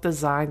helped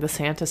design the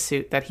Santa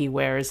suit that he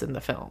wears in the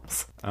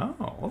films. Oh,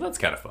 well, that's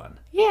kind of fun.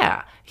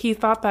 Yeah, he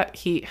thought that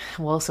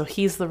so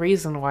he's the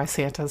reason why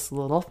Santa's a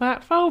little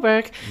fat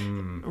phobic.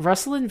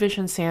 Russell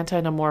envisioned Santa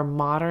in a more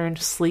modern,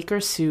 sleeker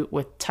suit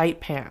with tight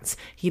pants.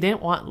 He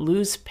didn't want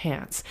loose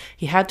pants.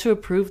 He had to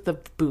approve the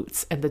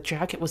boots, and the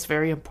jacket was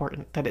very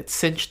important, that it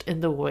cinched in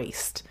the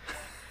waist,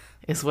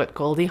 is what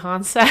Goldie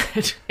Hawn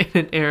said in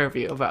an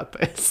interview about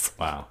this.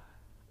 Wow.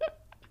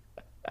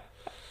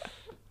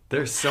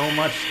 There's so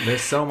much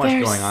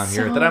going on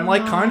here that I'm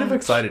like kind of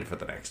excited for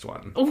the next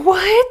one.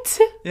 What?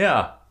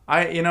 Yeah.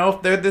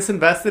 If they're this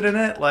invested in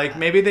it, like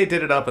maybe they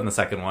did it up in the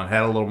second one,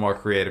 had a little more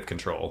creative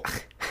control.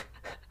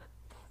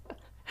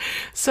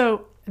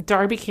 So,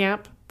 Darby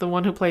Camp, the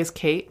one who plays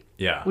Kate,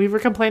 yeah, we were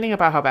complaining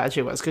about how bad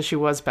she was because she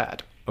was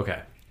bad.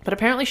 Okay. But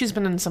apparently she's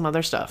been in some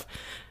other stuff.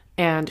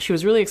 And she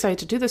was really excited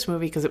to do this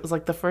movie because it was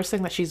like the first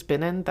thing that she's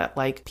been in that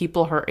like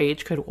people her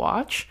age could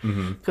watch.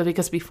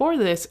 Because before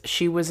this,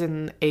 she was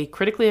in a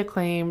critically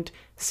acclaimed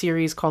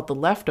series called The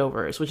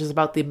Leftovers, which is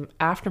about the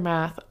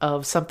aftermath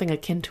of something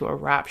akin to a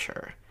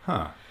rapture.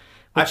 Huh.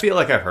 I feel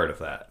like I've heard of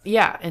that.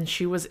 Yeah, and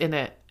she was in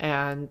it.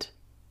 And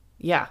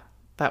yeah,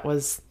 that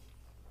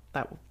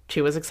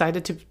she was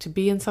excited to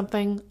be in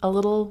something a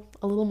little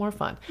more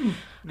fun.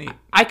 Neat.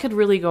 I could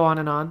really go on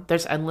and on.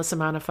 There's endless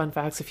amount of fun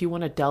facts if you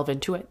want to delve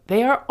into it.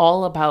 They are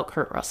all about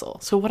Kurt Russell.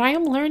 So what I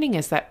am learning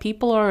is that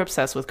people are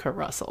obsessed with Kurt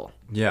Russell.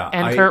 Yeah.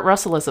 And Kurt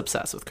Russell is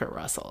obsessed with Kurt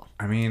Russell.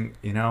 I mean,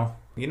 you know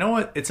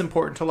what? It's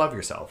important to love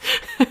yourself.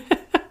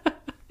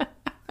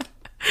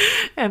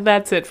 And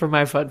that's it for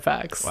my fun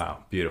facts.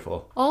 Wow,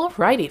 beautiful.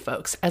 Alrighty,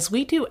 folks. As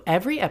we do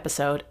every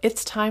episode,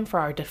 it's time for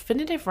our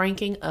definitive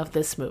ranking of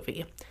this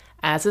movie.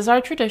 As is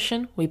our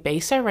tradition, we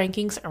base our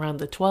rankings around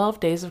the 12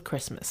 days of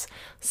Christmas.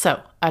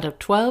 So, out of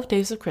 12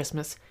 days of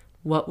Christmas,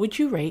 what would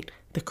you rate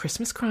The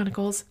Christmas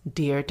Chronicles,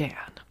 Dear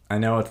Dan? I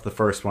know it's the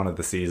first one of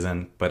the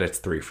season, but it's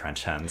 3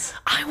 French hens.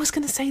 I was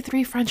going to say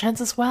 3 French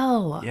hens as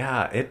well.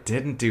 Yeah, it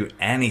didn't do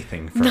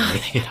anything for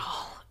Nothing me. at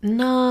all.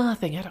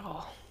 Nothing at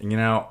all.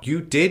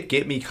 You did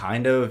get me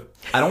kind of,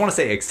 I don't want to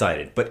say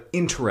excited, but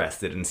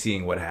interested in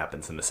seeing what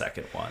happens in the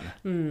second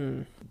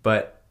one.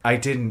 But I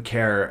didn't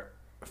care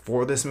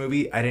for this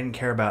movie. I didn't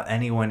care about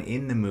anyone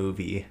in the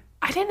movie.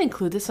 I didn't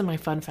include this in my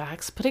fun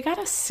facts, but it got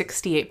a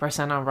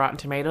 68% on Rotten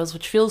Tomatoes,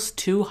 which feels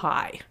too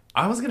high.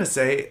 I was going to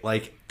say,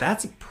 like,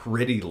 that's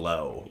pretty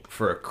low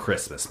for a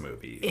Christmas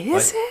movie.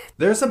 Is it?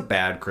 There's some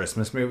bad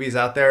Christmas movies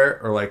out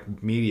there, or,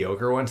 like,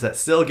 mediocre ones that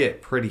still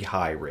get pretty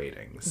high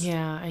ratings.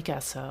 Yeah, I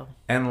guess so.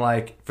 And,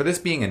 like, for this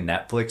being a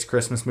Netflix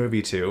Christmas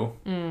movie, too,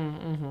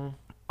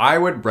 I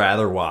would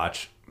rather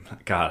watch...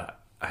 God,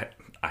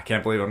 I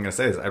can't believe I'm going to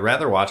say this. I'd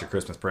rather watch A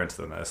Christmas Prince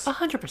than this.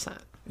 100%.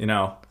 You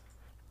know?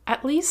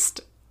 At least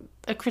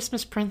A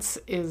Christmas Prince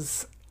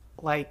is,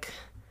 like...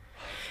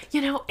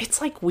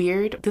 it's like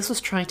weird. This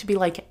was trying to be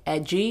like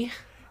edgy.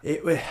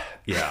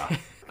 Yeah.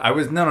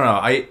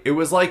 It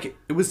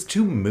was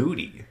too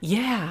moody.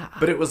 Yeah.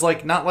 But it was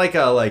like not like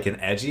an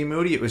edgy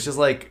moody. It was just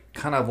like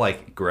kind of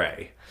like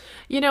gray.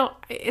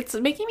 It's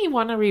making me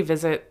want to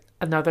revisit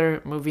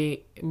another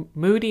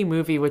moody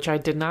movie, which I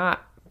did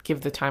not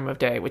give the time of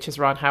day, which is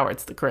Ron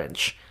Howard's The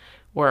Grinch.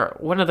 Where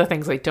one of the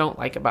things I don't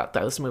like about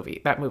that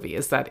movie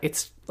is that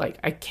it's like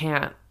I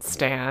can't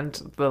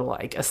stand the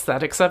like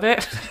aesthetics of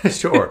it.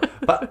 Sure,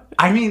 but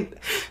I mean,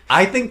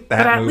 I think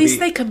that. But at least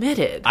they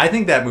committed. I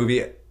think that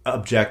movie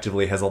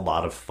objectively has a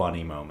lot of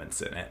funny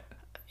moments in it.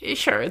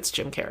 Sure, it's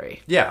Jim Carrey.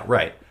 Yeah,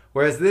 right.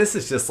 Whereas this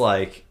is just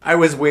like I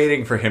was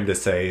waiting for him to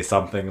say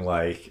something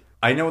like.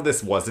 I know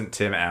this wasn't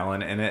Tim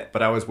Allen in it,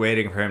 but I was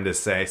waiting for him to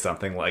say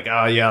something like,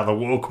 "Oh yeah, the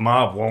woke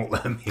mob won't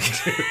let me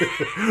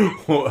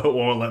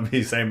won't let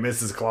me say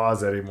Mrs.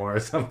 Claus anymore,"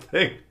 or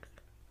something.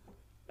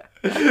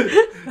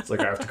 It's like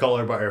I have to call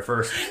her by her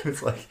first.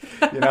 It's like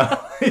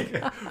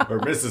or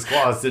Mrs.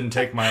 Claus didn't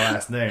take my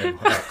last name.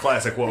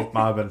 Classic woke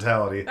mob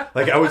mentality.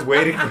 Like I was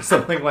waiting for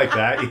something like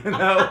that.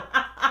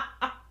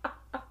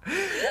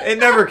 It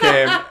never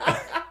came.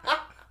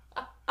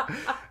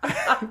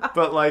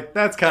 But, like,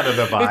 that's kind of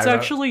the vibe. It's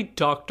actually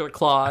Dr.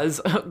 Claus.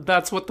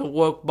 That's what the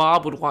woke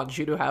mob would want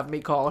you to have me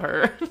call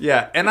her.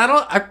 Yeah, and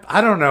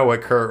I don't know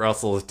what Kurt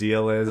Russell's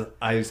deal is.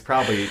 Of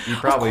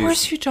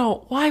course you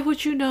don't. Why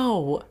would you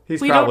know?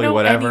 He's probably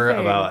whatever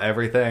about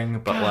everything,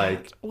 but, God,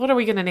 like... What are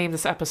we going to name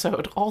this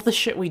episode? All the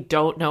shit we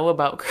don't know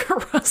about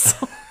Kurt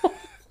Russell.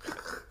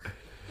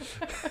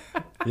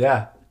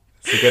 Yeah,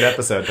 it's a good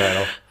episode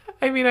title.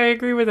 I mean, I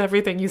agree with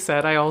everything you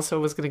said. I also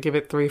was going to give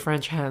it 3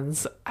 French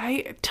hens.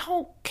 I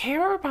don't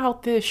care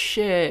about this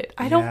shit.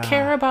 I don't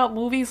care about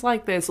movies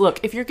like this. Look,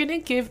 if you're going to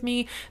give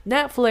me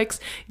Netflix,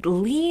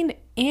 lean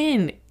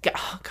in.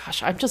 Oh,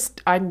 gosh,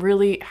 I'm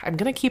going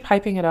to keep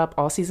hyping it up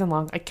all season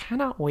long. I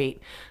cannot wait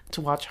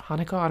to watch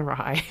Hanukkah on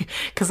Rye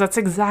because that's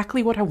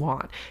exactly what I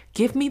want.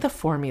 Give me the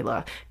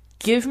formula.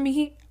 Give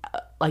me,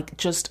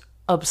 just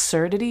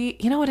absurdity.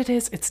 You know what it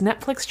is? It's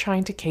Netflix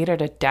trying to cater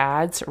to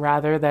dads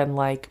rather than,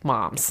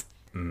 moms.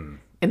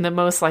 in the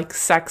most like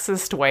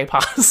sexist way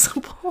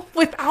possible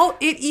without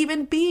it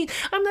even being,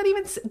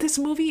 this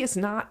movie is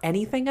not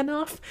anything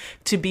enough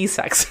to be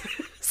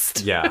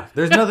sexist. Yeah.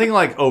 There's nothing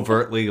like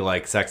overtly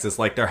like sexist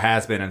like there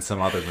has been in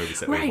some other movies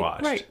that we've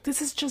watched. Right.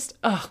 This is just,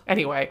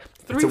 anyway.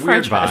 It's a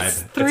weird vibe.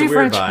 It's a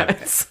weird vibe.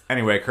 Heads.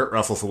 Anyway, Kurt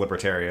Russell's a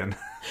libertarian.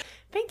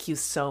 Thank you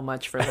so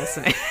much for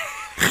listening.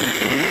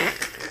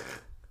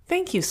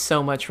 Thank you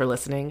so much for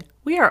listening.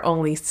 We are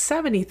only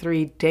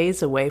 73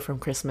 days away from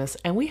Christmas,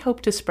 and we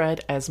hope to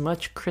spread as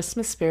much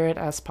Christmas spirit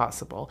as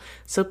possible.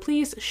 So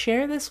please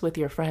share this with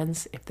your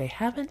friends if they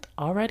haven't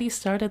already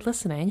started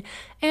listening.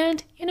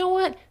 And you know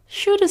what?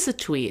 Shoot us a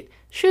tweet,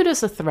 shoot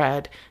us a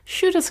thread,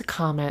 shoot us a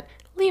comment,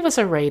 leave us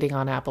a rating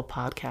on Apple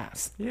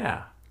Podcasts.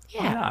 Yeah.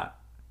 Why not?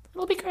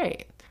 It'll be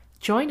great.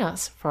 Join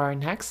us for our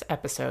next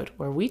episode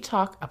where we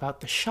talk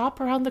about The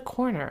Shop Around the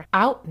Corner,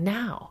 out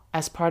now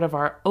as part of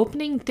our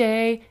opening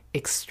day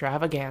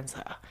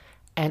extravaganza.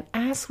 And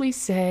as we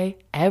say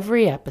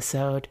every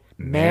episode,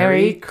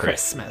 Merry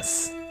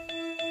Christmas.